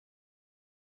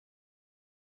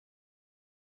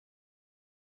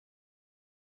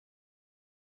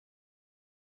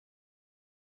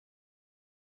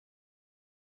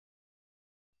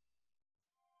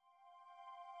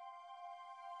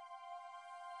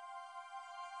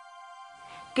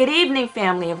Good evening,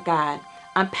 family of God.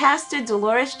 I'm Pastor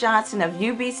Dolores Johnson of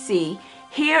UBC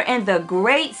here in the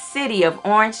great city of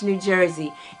Orange, New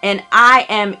Jersey, and I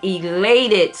am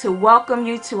elated to welcome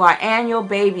you to our annual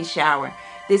baby shower.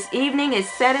 This evening is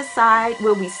set aside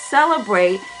where we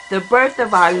celebrate the birth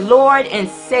of our Lord and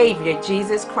Savior,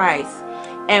 Jesus Christ.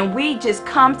 And we just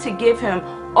come to give him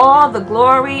all the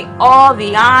glory, all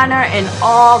the honor, and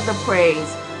all the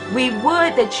praise. We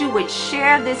would that you would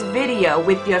share this video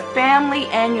with your family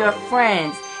and your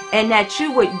friends, and that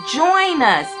you would join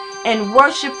us in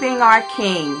worshiping our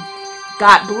King.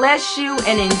 God bless you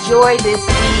and enjoy this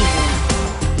evening.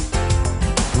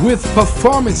 With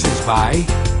performances by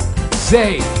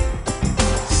Zay,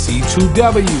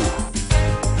 C2W,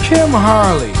 Kim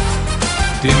Harley,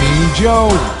 Deneen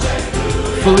Jones,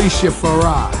 Felicia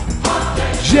Farah,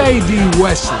 J.D.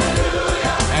 Wesley,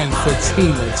 and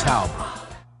Fatima Talbot.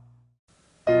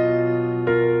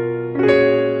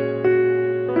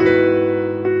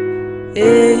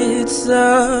 It's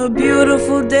a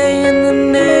beautiful day in the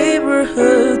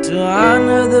neighborhood to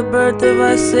honor the birth of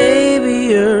our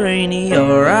Savior. Ain't he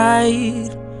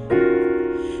alright?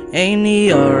 Ain't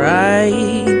he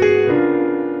alright?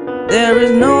 There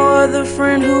is no other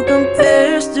friend who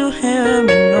compares to him,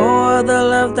 and no other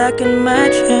love that can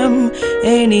match him.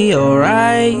 Ain't he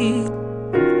alright?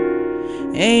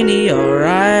 Ain't he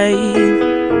alright?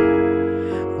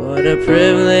 What a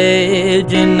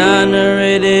privilege and honor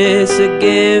it is to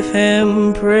give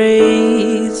him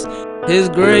praise. His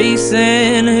grace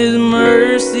and his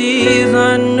mercies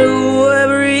are new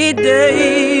every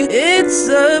day. It's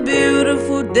a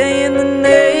beautiful day in the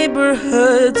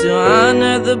neighborhood to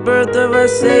honor the birth of our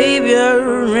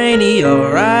Savior. Ain't he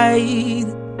alright?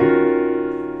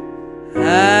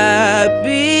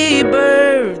 Happy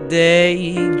birthday,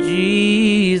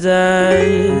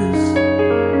 Jesus.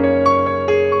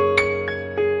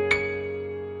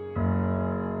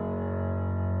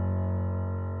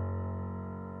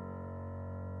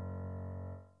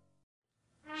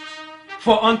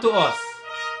 For unto us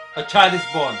a child is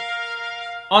born,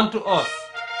 unto us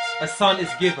a son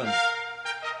is given,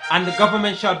 and the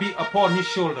government shall be upon his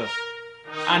shoulder,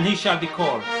 and he shall be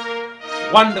called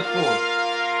Wonderful,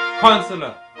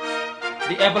 Counselor,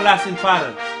 the Everlasting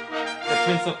Father, the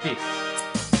Prince of Peace.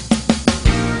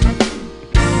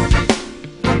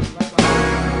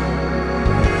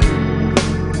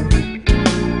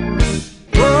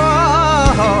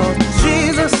 Oh,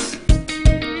 Jesus,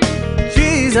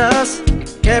 Jesus.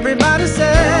 Everybody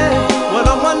say, what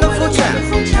a wonderful child.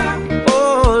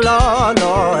 Oh, Lord,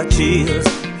 Lord, Jesus.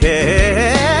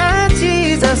 Yeah,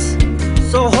 Jesus.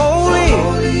 So holy,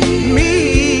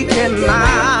 meek and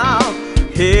mild.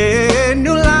 Yeah,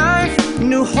 new life,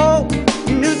 new hope,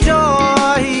 new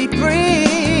joy he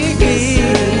brings.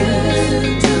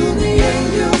 Listen to the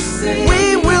angels sing.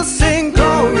 We will sing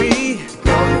glory,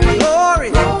 glory,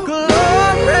 glory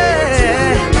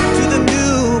to the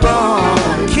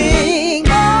newborn King.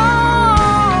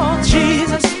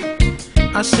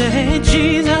 I said,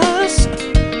 Jesus,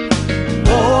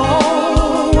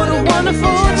 oh, what a wonderful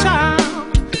child.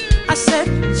 I said,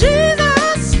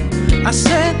 Jesus, I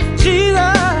said,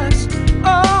 Jesus,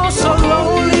 oh, so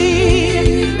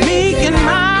lowly, meek and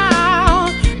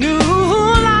mild. New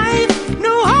life,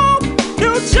 new hope,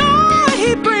 new joy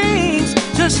he brings.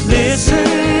 Just listen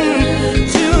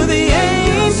to the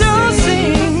angels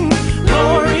sing.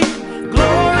 Glory,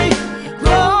 glory,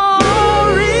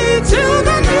 glory to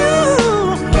the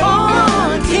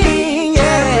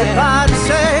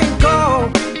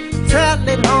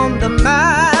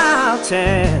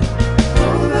mountain,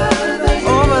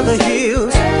 over the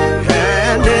hills,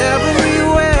 and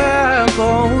everywhere.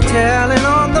 Go telling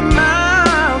on the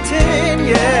mountain,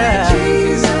 yeah.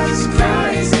 Jesus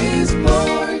Christ is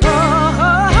born.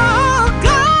 Oh,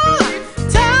 God,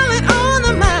 tell it on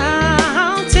the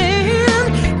mountain,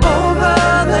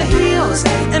 over the hills,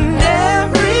 and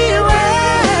everywhere.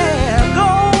 Go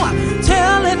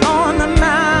tell it on the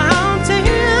mountain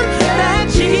that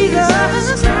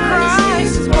Jesus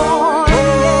Christ is born.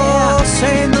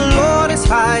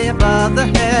 Above the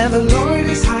heaven, the Lord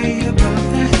is high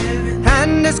above the heaven,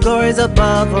 and His glory is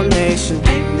above all nations,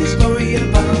 and His glory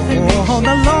above the nations. Oh,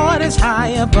 the Lord is high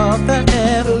above the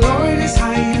heaven, the Lord is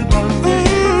high above the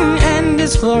heaven, and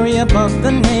His glory above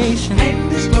the nations,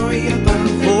 and His glory above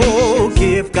the nations. Oh,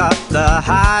 give God the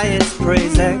highest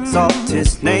praise, exalt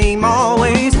His name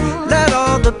always. Let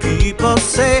all the people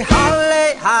say,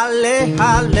 Halle, Halle,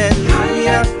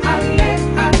 Hallelujah, Halle,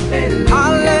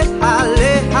 Hallelujah,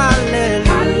 Halle, Halle,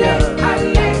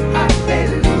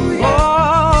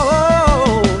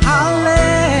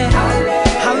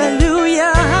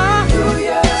 Hallelujah.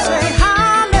 Hallelujah. Say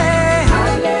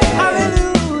hallelujah.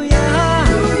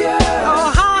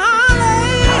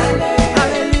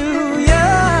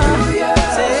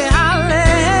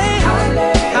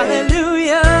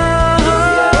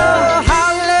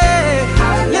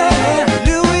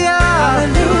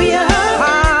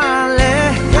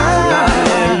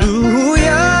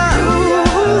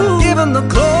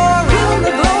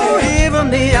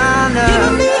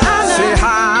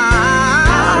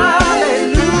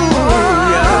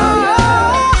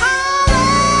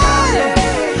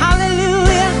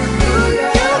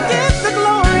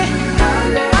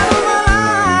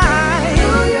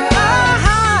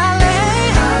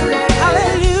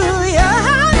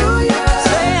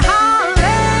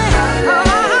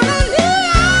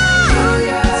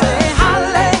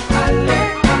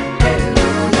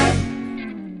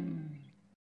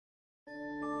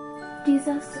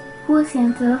 Hello,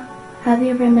 Santa. Have you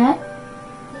ever met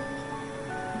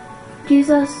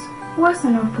Jesus? What's the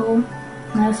North Pole?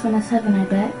 Nice one is heaven, I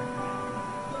bet.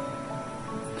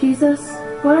 Jesus,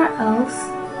 what are elves?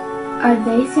 Are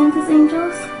they Santa's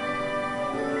angels?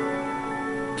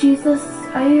 Jesus,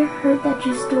 I heard that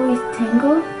your stories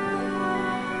tangle.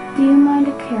 Do you mind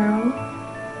a carol?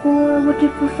 Or would you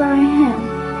prefer a hymn?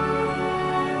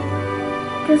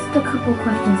 Just a couple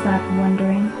questions that I'm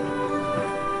wondering.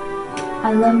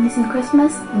 I love missing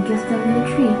Christmas and gifts under the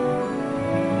tree.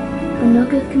 But no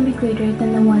gift can be greater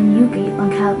than the one you gave on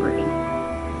Calvary.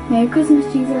 Merry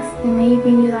Christmas, Jesus, and may He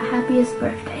bring you the happiest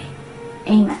birthday.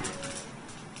 Amen.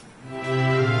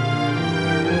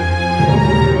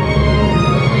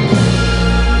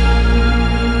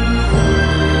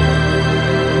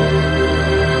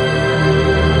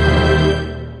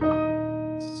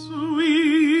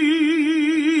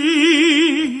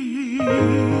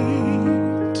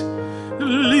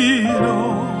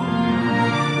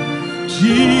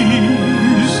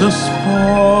 Jesus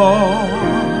born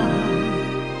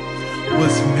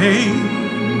was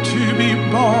made to be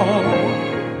born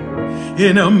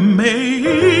in a manger.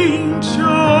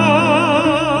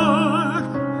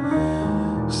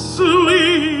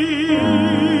 Sweet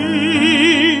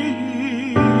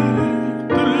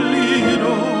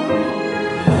little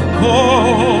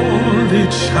holy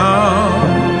child,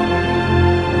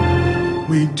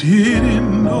 we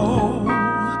didn't know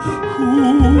who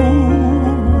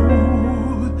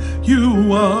you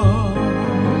was.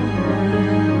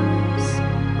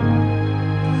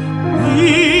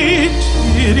 We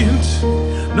didn't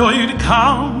know you'd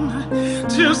come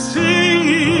to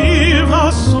save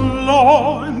us,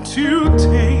 Lord, to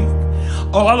take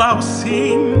all our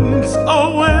sins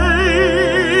away.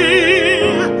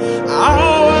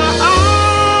 Our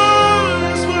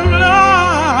eyes were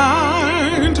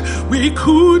blind, we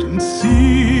couldn't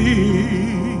see.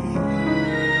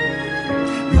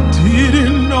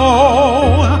 Didn't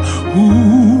know who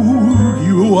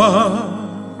you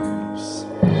was.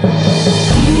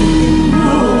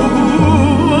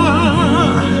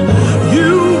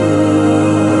 You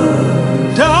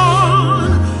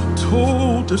done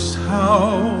told us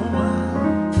how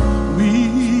we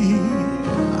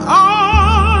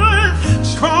are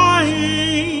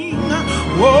trying.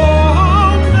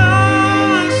 Oh,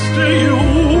 Master, you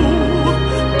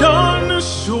done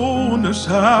shown us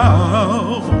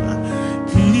how.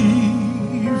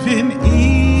 Even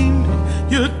in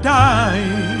your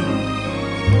dying,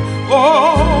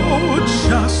 oh,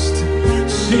 just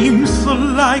seems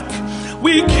like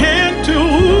we can't do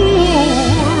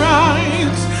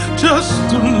right. Just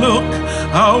to look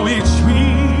how we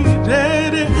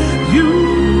treated you,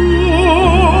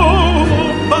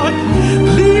 but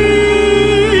please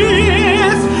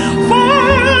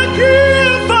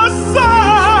forgive us.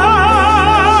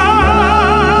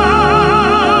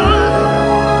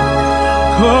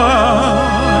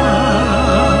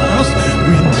 Cause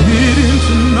we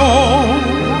didn't know,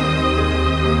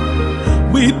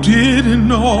 we didn't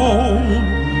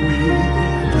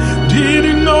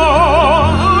know,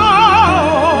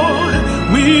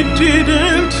 we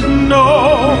didn't know.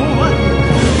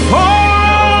 For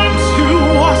to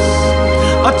us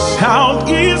a child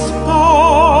is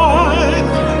born,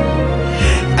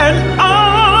 and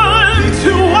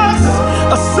unto us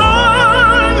a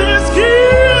son is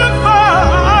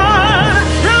given,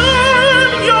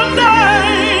 and your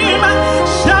name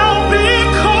shall be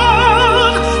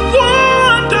called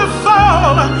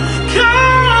Wonderful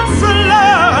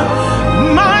Counselor,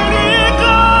 Mighty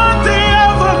God, the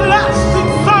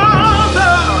Everlasting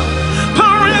Father,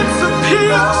 Prince of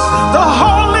Peace, the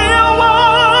Holy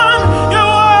One. You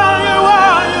are, you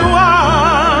are, you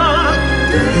are,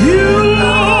 you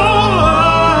are.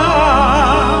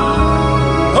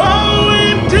 Oh, we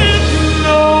didn't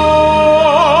know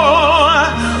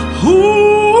who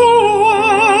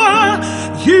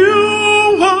you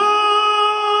are.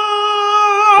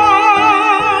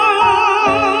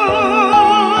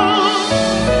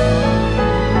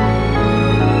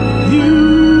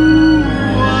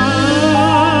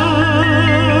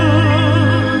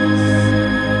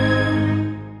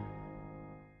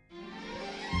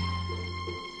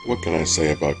 What can I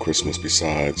say about Christmas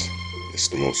besides it's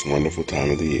the most wonderful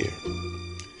time of the year?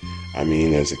 I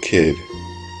mean, as a kid,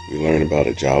 we learn about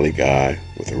a jolly guy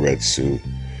with a red suit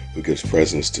who gives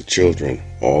presents to children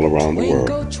all around the world.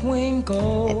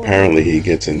 Apparently he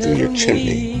gets into your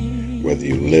chimney, whether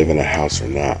you live in a house or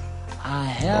not.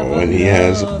 Oh, and he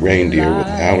has a reindeer with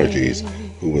allergies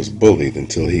who was bullied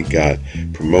until he got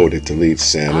promoted to lead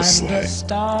Santa's sleigh.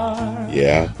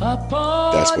 Yeah,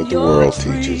 that's what the world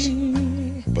teaches.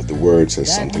 But the word says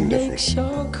something different.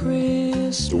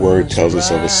 The Word tells us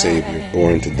of a Savior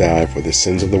born to die for the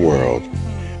sins of the world,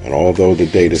 and although the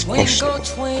date is questionable,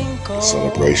 the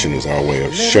celebration is our way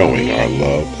of showing our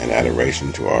love and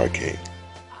adoration to our King.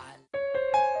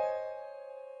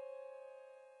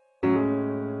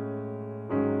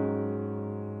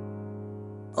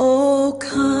 Oh,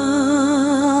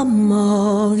 come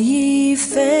all ye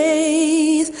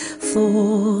faithful,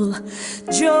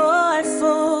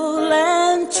 joyful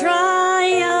and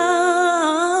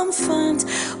triumphant.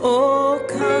 Oh,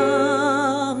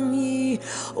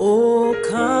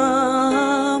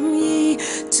 come ye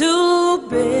to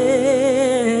Bethlehem.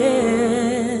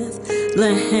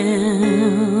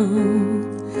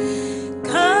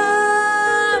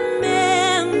 Come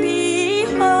and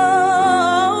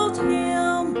behold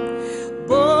him,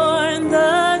 born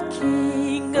the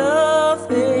King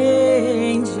of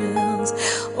angels.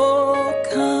 Oh,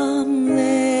 come,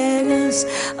 let us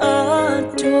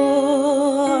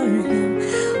adore him.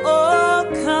 Oh,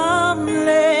 come,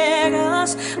 let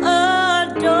us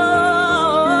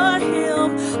adore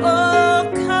him.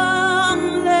 Oh,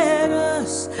 come, let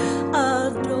us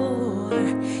adore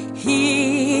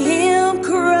him,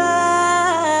 Christ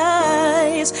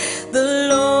the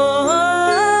Lord.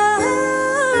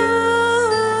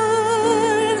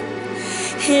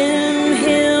 In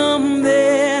him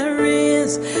there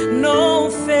is no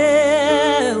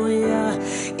failure.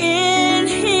 In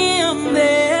him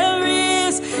there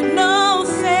is no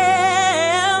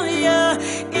failure.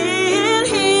 In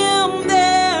him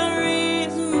there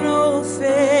is no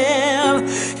failure.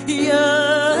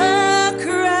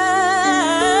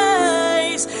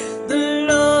 Christ the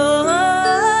Lord.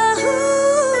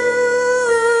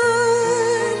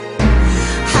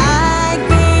 I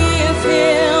give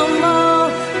him all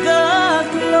the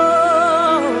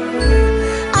glory.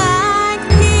 I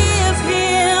give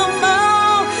him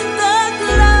all the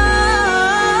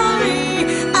glory.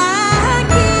 I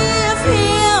give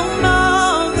him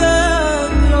all the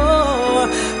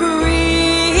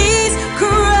glories.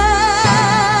 Christ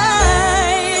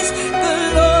the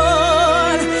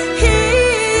Lord. He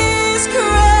is Christ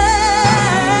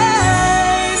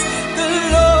the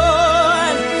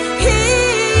Lord. He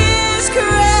is Christ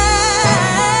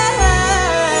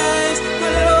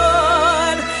the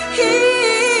Lord. He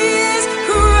is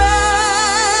Christ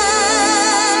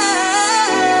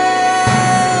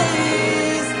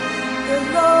the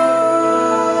Lord.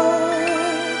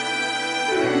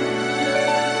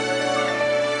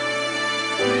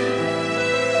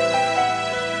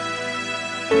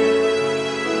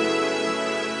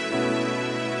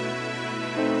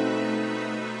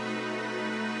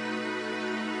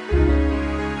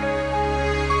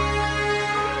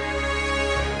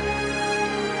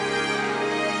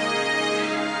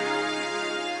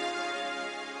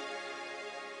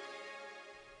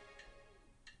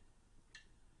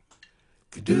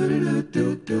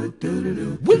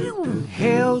 Woo!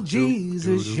 Hail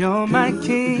Jesus, you're my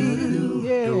King.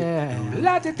 Yeah.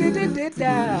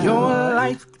 La-da-da-da-da-da. Your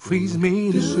life frees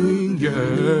me to sing. Yeah.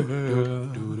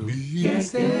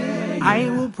 I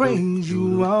will praise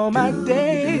you all my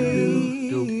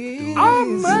days. All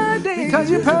my days. Because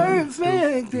you're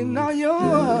perfect in all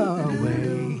your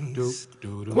ways.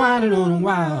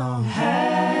 Wow.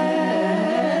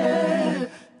 Happy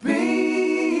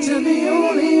to the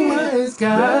only wise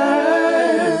God.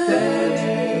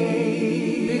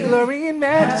 Be glory and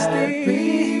majesty.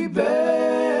 Happy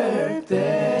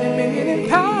birthday. Dominion and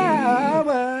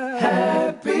power.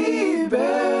 Happy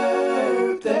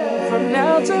birthday. From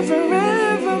now to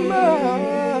forevermore.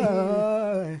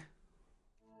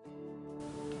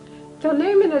 Though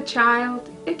naming a child,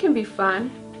 it can be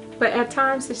fun, but at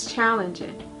times it's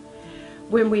challenging.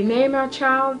 When we name our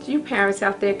child, you parents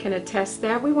out there can attest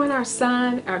that we want our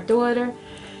son, our daughter,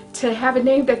 to have a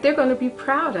name that they're going to be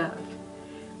proud of.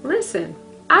 Listen,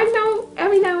 I know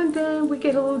every now and then we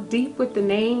get a little deep with the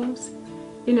names,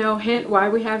 hint why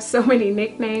we have so many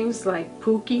nicknames like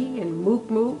Pookie and Mook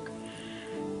Mook.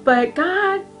 But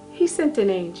God, He sent an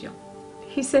angel.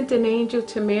 He sent an angel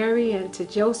to Mary and to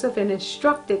Joseph and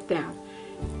instructed them.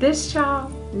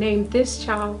 Name this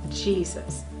child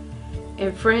Jesus.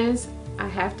 And friends, I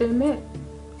have to admit,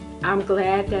 I'm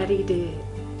glad that He did,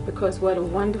 because what a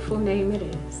wonderful name it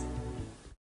is.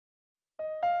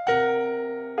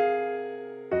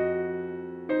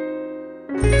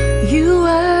 You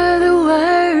are the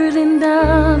Word in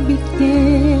the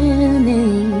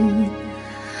beginning,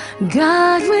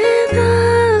 God with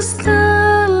us,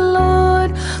 the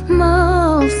Lord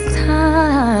Most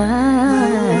High.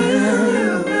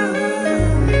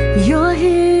 Your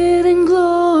hidden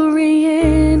glory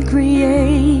in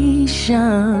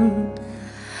creation,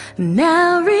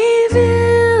 now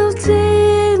revealed in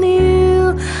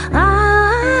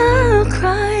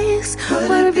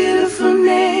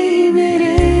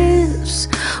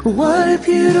What a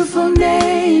beautiful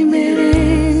name it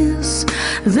is,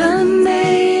 the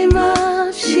name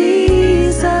of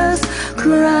Jesus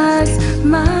Christ,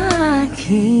 my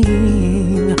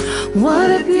King. What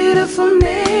a beautiful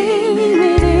name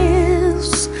it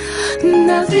is,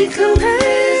 nothing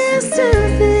compares to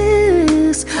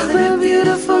this. What a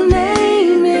beautiful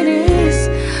name it is,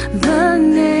 the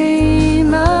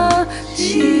name of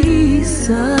Jesus.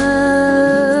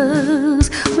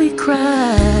 We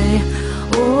cry,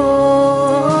 oh.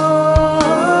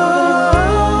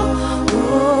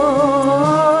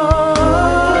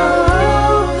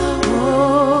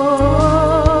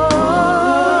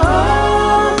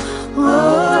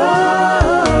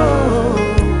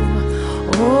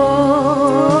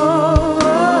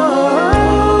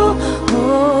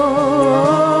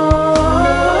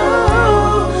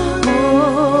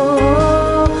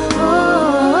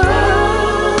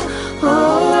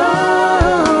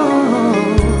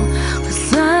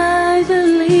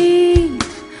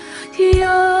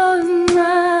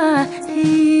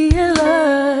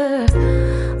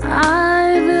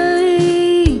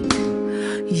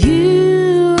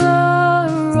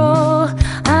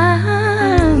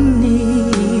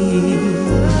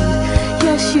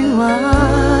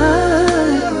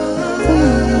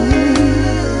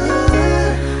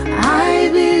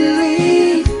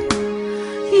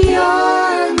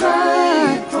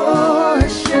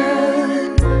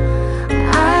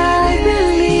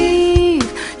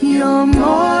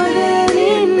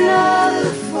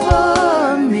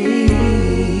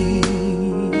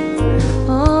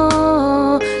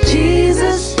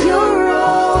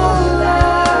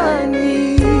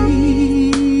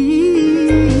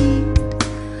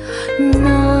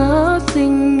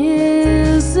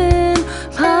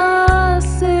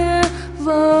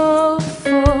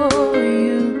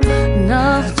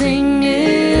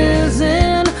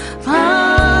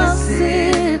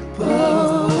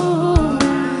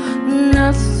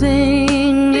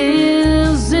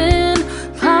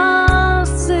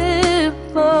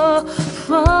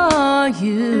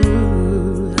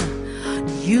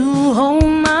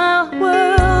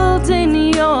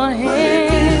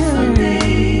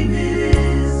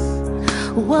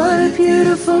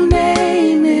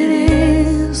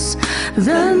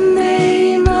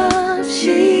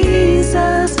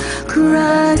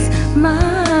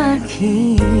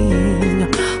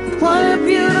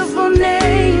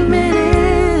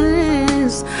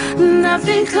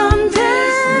 Nothing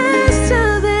compares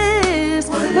to this.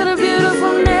 What a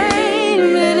beautiful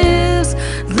name it is,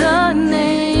 the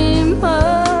name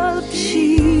of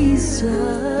Jesus.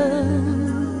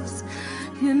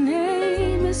 Your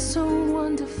name is so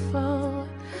wonderful.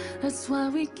 That's why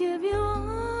we give you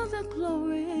all the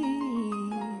glory.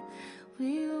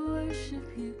 We worship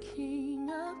you, King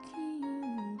of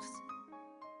Kings.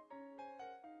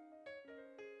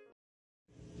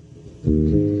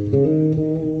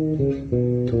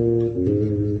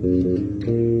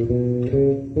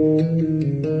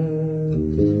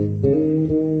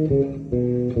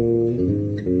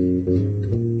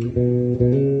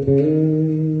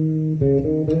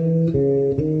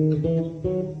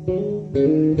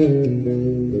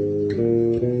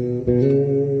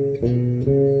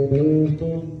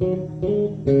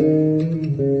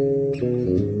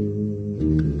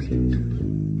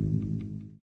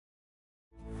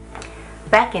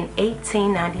 Back in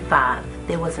 1895,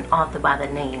 there was an author by the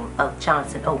name of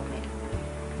Johnson Oatman.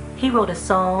 He wrote a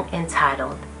song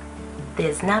entitled,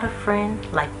 "There's Not a Friend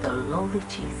Like the Lowly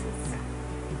Jesus."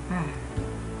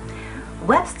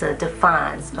 Webster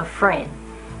defines a friend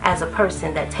as a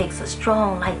person that takes a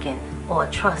strong liking or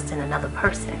trust in another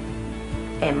person.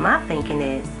 And my thinking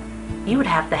is, you would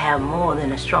have to have more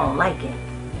than a strong liking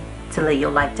to lay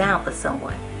your life down for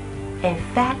someone. In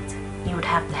fact, you would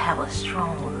have to have a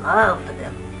strong love for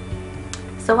them.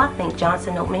 So I think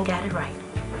Johnson Oatman got it right.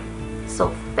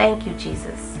 So thank you,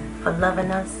 Jesus, for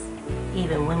loving us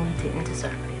even when we didn't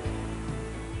deserve it.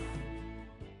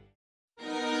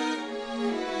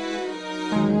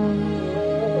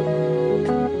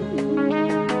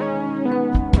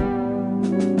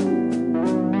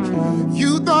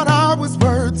 You thought I was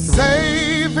worth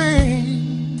saving,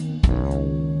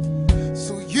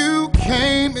 so you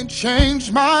came and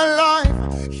changed my life.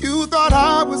 You thought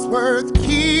I was worth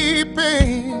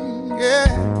keeping, yeah.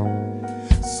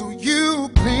 So you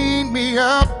cleaned me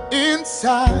up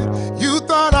inside. You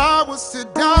thought I was to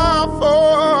die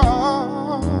for,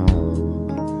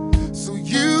 so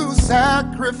you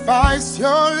sacrificed your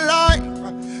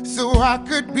life so I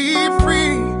could be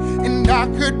free and I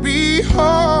could be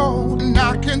whole. And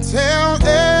I can tell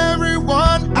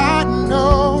everyone I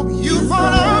know, you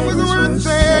thought I was worth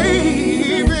saving.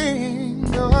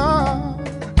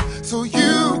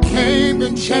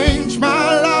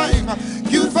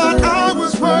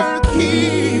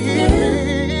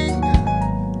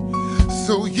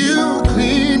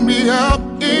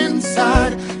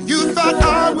 inside. You thought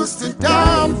I was to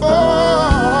die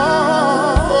for,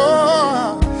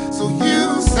 so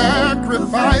you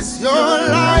sacrificed your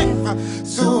life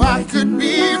so I could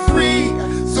be free,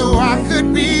 so I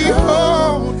could be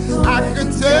whole. I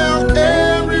could tell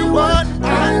everyone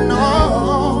I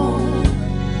know.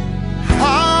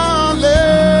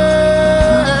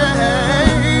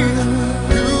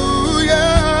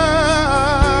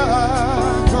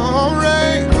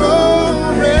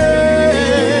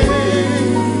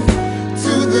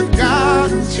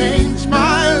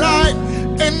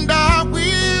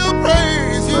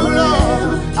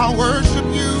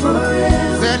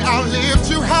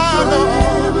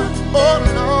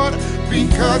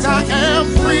 Because I am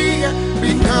free,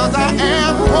 because I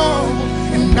am whole,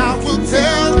 and I will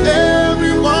tell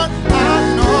everyone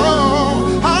I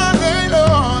know. Hallelujah,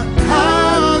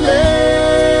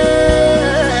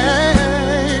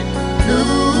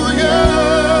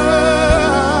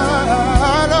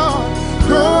 hallelujah,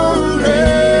 glory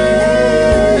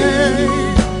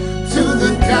to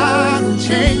the God who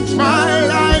changed my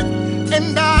life,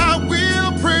 and I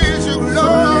will praise you,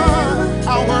 Lord.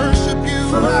 I worship you.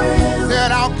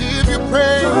 That I'll give you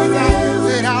praise,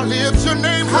 that I'll lift your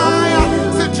name higher,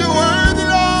 that you're worthy,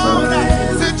 Lord,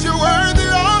 that you're worthy,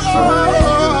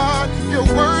 Lord, you're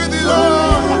worthy,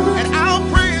 Lord, and I'll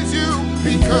praise you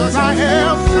because I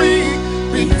am free,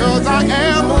 because I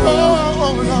am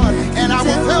whole, Lord, and I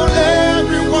will tell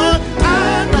everyone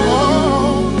I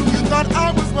know. You thought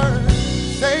I was worth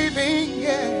saving,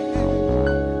 yeah,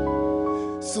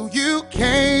 so you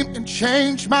came and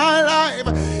changed my life.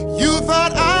 You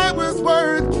thought I was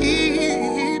worth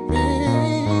keeping,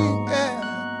 yeah.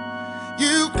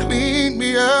 You cleaned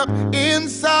me up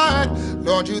inside.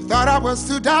 Lord, you thought I was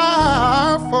to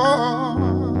die for.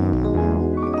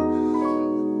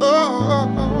 Oh,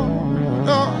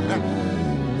 Lord,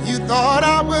 you thought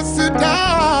I was to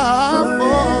die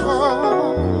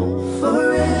for.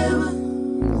 Forever,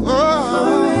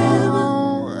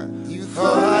 oh, you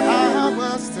thought I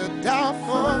was to die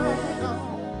for.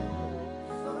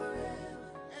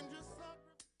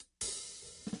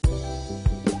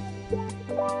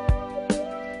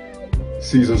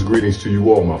 Season's greetings to you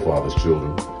all, my father's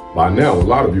children. By now, a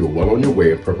lot of you are well on your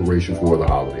way in preparation for the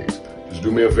holidays. Just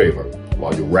do me a favor.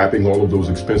 While you're wrapping all of those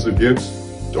expensive gifts,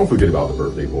 don't forget about the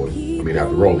birthday boy. I mean,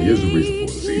 after all, he is the reason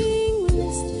for the season.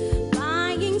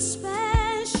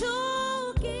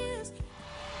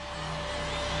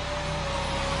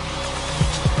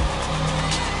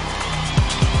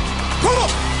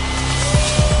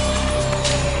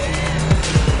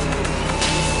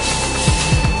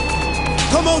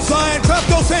 Come on, Zion, clap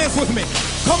those hands with me.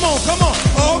 Come on,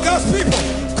 all God's people.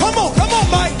 Come on,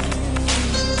 Mike.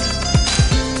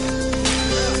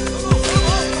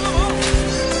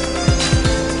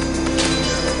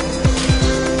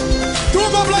 Do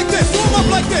them up like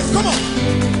this, come on.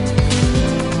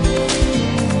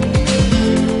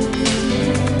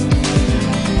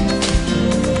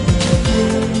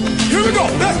 Here we go,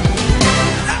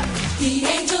 The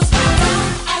angels bow down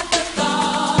at the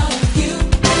thought of you.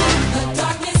 The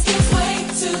darkness gives way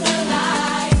to the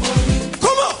light for you.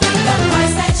 Come on! The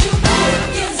price that you paid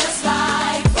gives us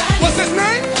life brand new. What's his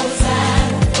name?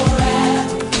 Hosanna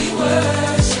forever, we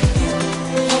worship you.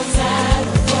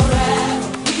 Hosanna forever,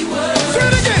 we worship you. Say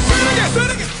it again.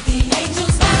 The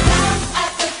angels bow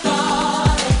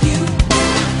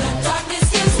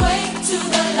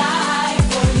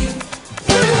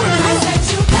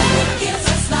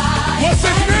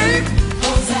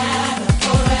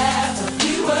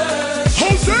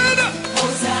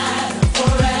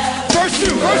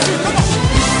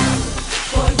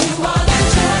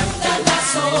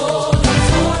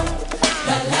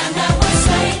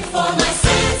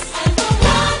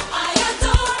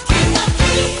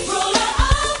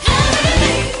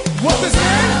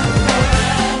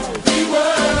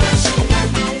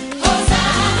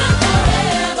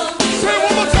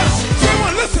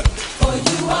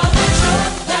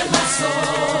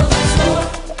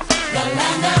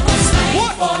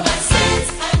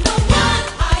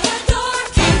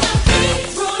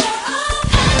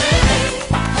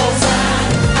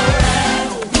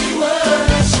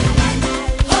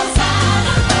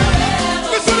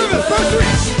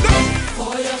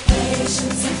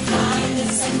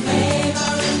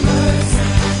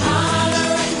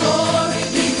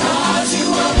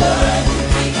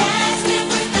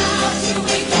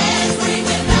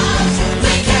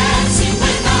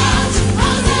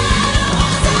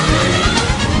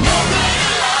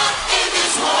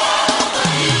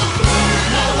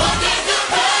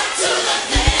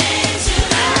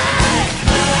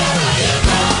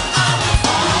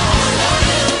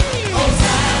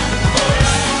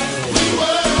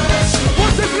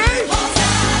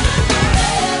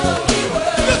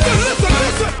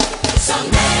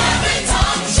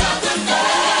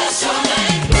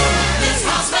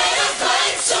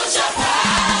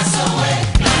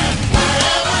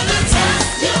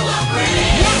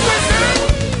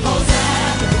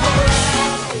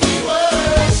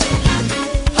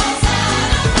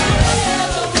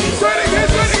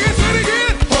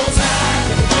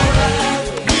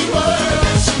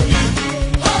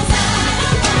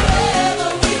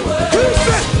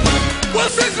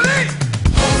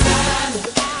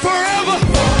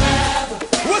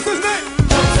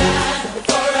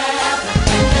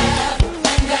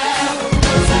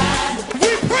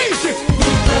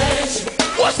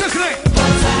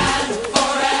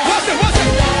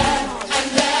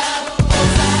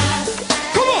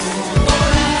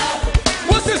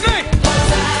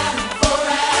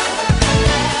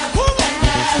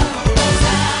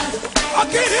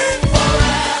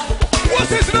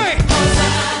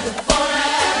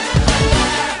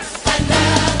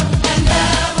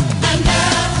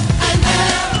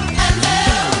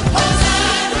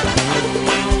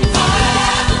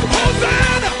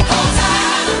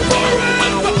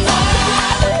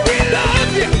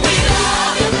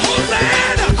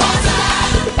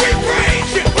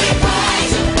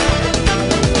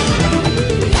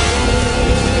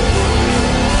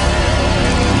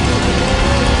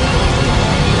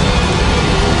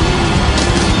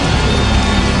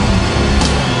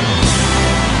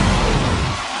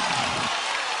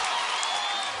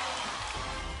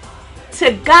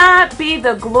To God be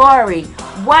the glory.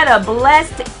 What a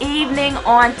blessed evening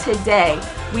on today.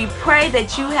 We pray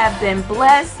that you have been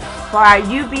blessed for our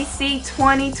UBC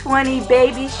 2020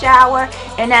 baby shower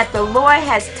and that the Lord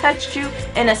has touched you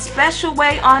in a special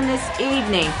way on this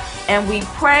evening. And we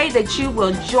pray that you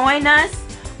will join us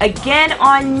again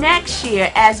on next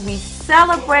year as we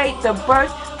celebrate the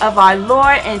birth of our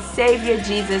Lord and Savior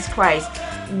Jesus Christ.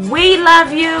 We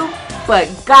love you, but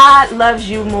God loves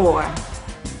you more.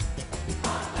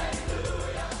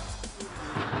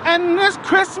 And this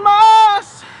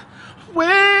Christmas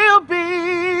will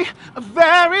be a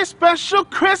very special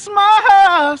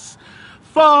Christmas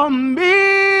for me.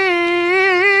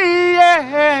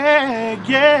 Yeah,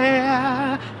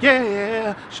 yeah,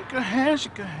 yeah. Shake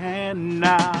a hand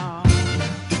now.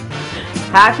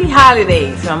 Happy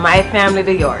holidays from my family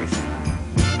to yours.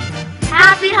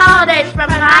 Happy holidays from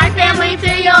my family to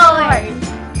yours.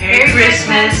 Merry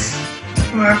Christmas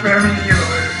from our family to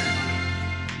yours.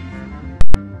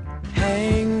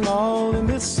 Hang all the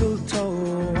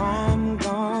mistletoe, I'm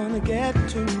gonna get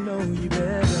to know you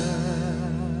better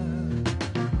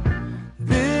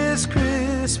this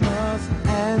Christmas.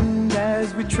 And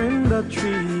as we trim the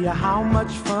tree, how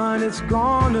much fun it's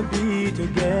gonna be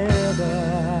together.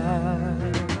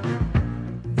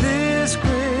 This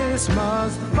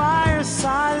Christmas, the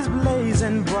fireside is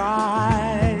blazing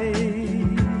bright.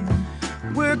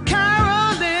 We're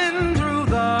caroling through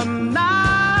the night.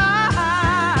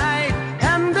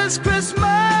 And this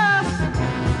Christmas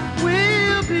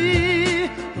will be a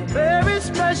very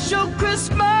special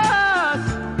Christmas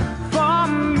for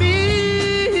me.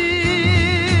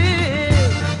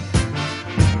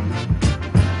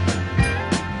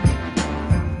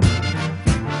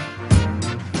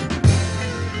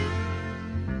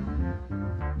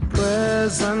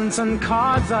 Presents and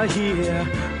cards are here.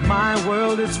 My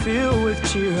world is filled with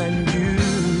cheer and you.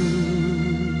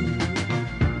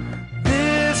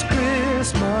 This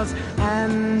Christmas,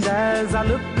 and as I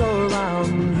look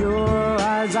around, your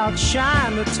eyes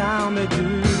outshine the town they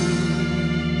do.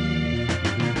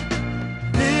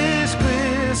 This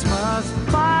Christmas,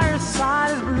 the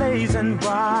fireside is blazing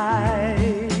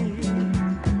bright.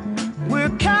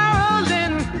 We're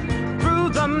caroling through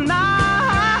the night.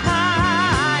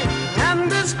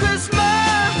 This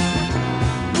Christmas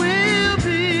will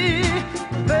be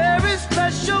a very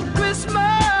special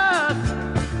Christmas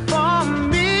for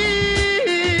me,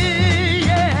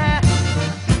 yeah.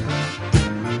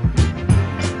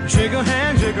 Shake a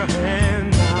hand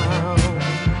now.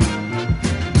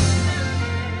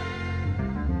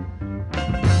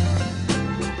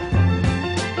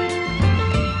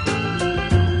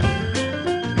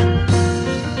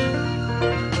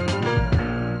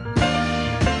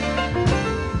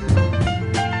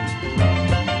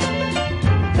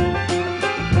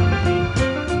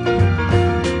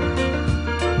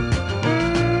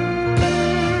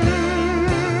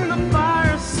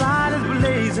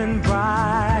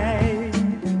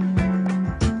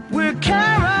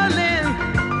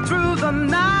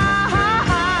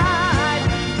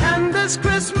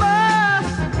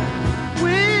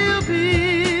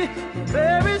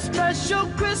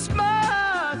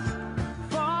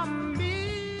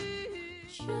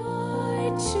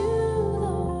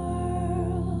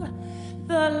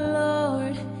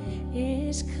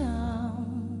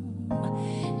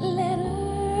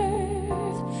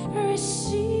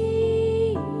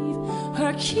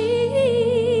 King.